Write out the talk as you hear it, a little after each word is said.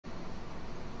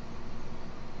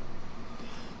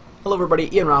Hello everybody,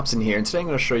 Iain Robson here, and today I'm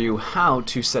going to show you how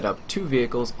to set up two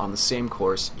vehicles on the same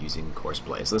course using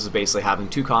Courseplay. So this is basically having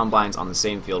two combines on the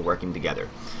same field working together.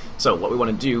 So what we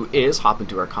want to do is hop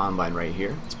into our combine right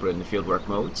here. Let's put it in the fieldwork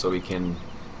mode so we can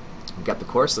get the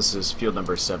course. This is field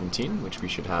number 17, which we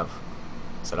should have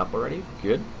set up already.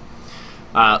 Good.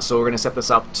 So we're going to set this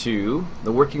up to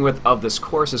the working width of this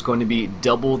course is going to be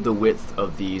double the width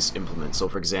of these implements. So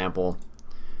for example,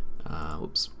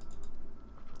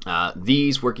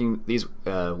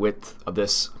 width of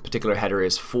this particular header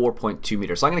is 4.2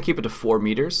 meters. So I'm going to keep it to 4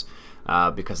 meters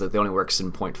because it only works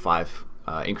in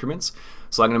 0.5 increments.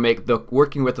 So I'm going to make the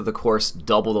working width of the course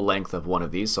double the length of one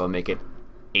of these. So I'll make it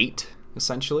 8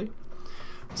 essentially.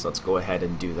 So let's go ahead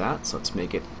and do that. So let's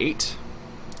make it 8.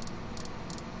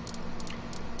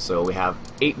 So we have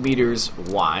 8 meters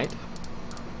wide,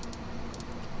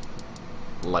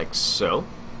 like so.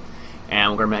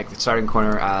 And we're going to make the starting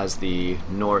corner as the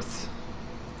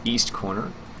northeast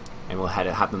corner, and we'll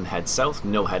have them head south,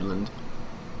 no headland.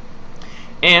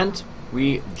 And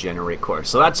we generate course.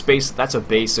 So that's a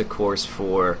basic course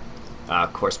for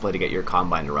Courseplay to get your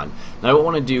combine to run. Now what we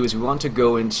want to do is we want to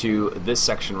go into this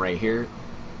section right here,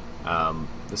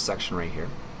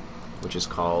 which is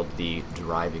called the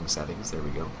driving settings. There we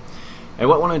go. And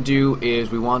what we want to do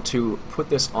is we want to put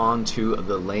this onto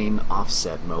the lane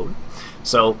offset mode.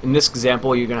 So in this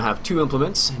example, you're going to have two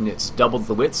implements, and it's double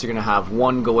the width. So you're going to have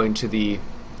one going to the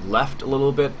left a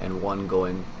little bit and one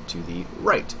going to the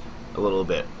right a little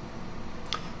bit.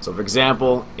 So for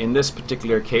example, in this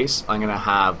particular case, I'm going to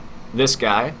have this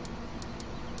guy.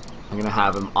 I'm going to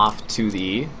have him off to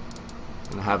the. I'm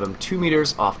going to have him 2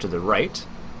 meters off to the right,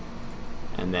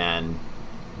 and then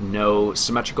no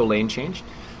symmetrical lane change.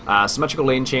 Symmetrical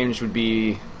lane change would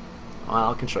be,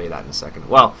 well, I can show you that in a second.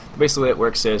 Well, basically the way it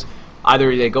works is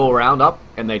either they go around up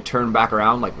and they turn back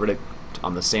around like really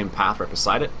on the same path right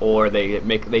beside it, or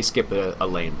they skip a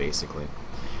lane basically.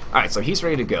 Alright, so he's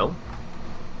ready to go,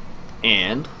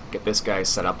 and get this guy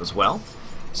set up as well.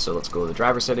 So let's go to the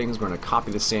driver settings. We're going to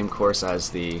copy the same course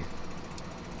as the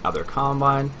other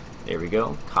combine. There we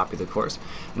go, copy the course.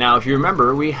 Now if you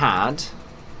remember, we had,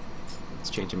 let's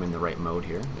change him in the right mode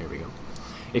here. There we go.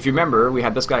 If you remember, we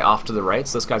had this guy off to the right,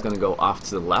 so this guy's going to go off to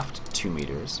the left 2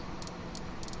 meters,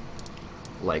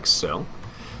 like so.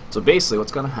 So basically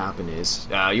what's going to happen is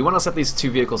you want to set these two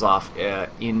vehicles off at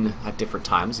different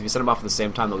times. If you set them off at the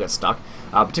same time, they'll get stuck,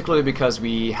 particularly because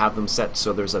we have them set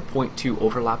so there's a 0.2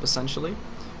 overlap essentially.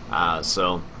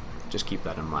 So just keep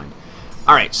that in mind.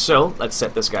 Alright, so let's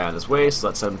set this guy on his way. So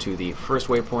let's set him to the first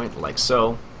waypoint, like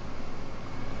so.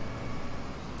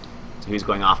 So he's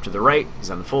going off to the right, he's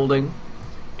unfolding,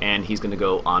 and he's going to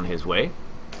go on his way.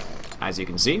 As you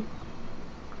can see,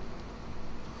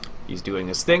 he's doing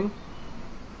his thing.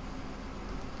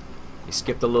 He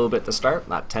skipped a little bit to start.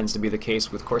 That tends to be the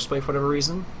case with Courseplay for whatever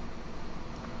reason.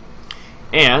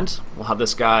 And we'll have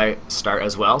this guy start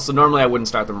as well. So normally I wouldn't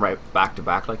start them right back to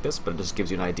back like this, but it just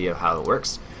gives you an idea of how it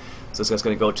works. So this guy's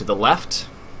going to go to the left.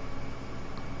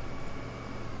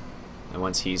 And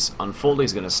once he's unfolded,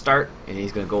 he's going to start, and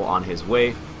he's going to go on his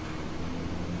way.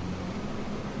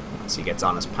 Once he gets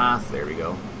on his path, there we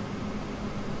go.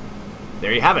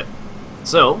 There you have it.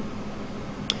 So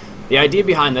the idea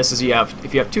behind this is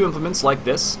if you have two implements like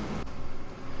this,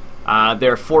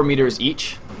 they're 4 meters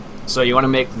each. So you want to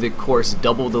make the course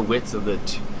double the width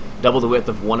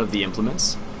of one of the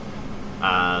implements.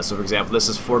 So for example, this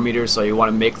is 4 meters, so you want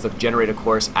to make the generated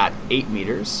course at 8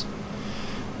 meters.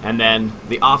 And then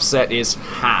the offset is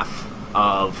half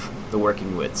of the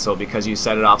working width. So because you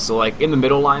set it off, so like in the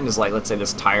middle line is like, let's say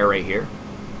this tire right here,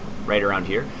 right around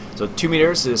here. So 2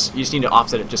 meters is, you just need to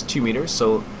offset it just 2 meters.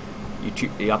 So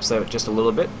you offset it just a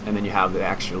little bit, and then you have the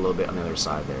extra little bit on the other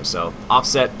side there. So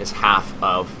offset is half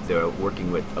of the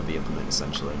working width of the implement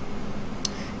essentially.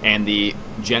 And the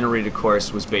generated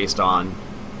course was based on,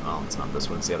 well, it's not this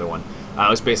one, it's the other one. It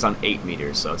was based on 8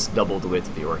 meters, so it's double the width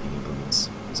of the working implements.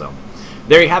 So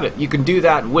there you have it. You can do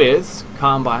that with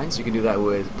combines, you can do that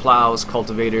with plows,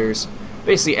 cultivators,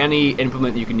 basically any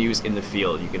implement you can use in the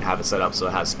field. You can have it set up so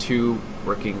it has two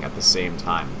working at the same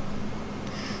time.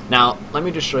 Now let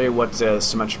me just show you what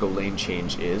symmetrical lane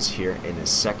change is here in a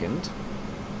second.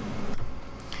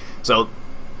 So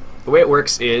the way it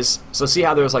works is, so see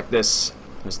how there's like this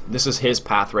is his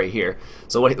path right here.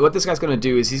 So what this guy's going to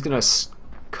do is he's going to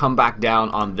come back down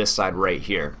on this side right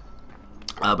here.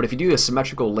 But if you do a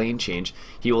symmetrical lane change,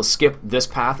 he will skip this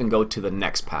path and go to the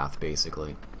next path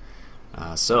basically.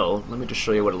 So let me just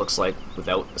show you what it looks like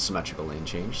without a symmetrical lane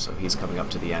change. So he's coming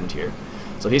up to the end here.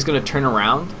 So he's going to turn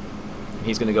around, and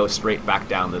he's going to go straight back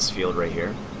down this field right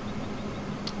here.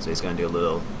 So he's going to do a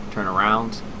little turn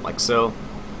around like so.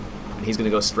 and he's going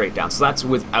to go straight down. So that's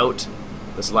without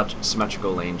the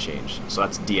symmetrical lane change. So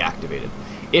that's deactivated.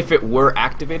 If it were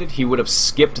activated, he would have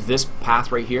skipped this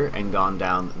path right here and gone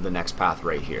down the next path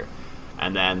right here.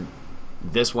 And then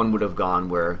this one would have gone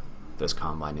where this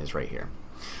combine is right here.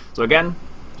 So again,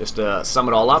 just to sum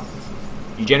it all up,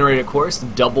 you generate a course,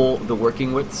 double the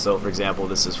working width. So for example,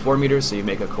 this is 4 meters, so you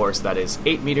make a course that is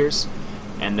 8 meters,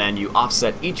 and then you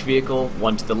offset each vehicle,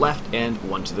 one to the left and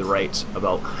one to the right,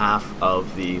 about half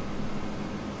of the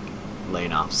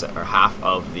lane offset, or half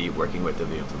of the working width of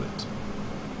the implement.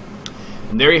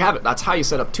 And there you have it. That's how you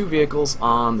set up 2 vehicles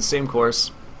on the same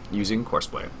course using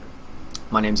Courseplay.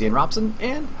 My name's Iain Robson,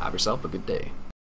 and have yourself a good day.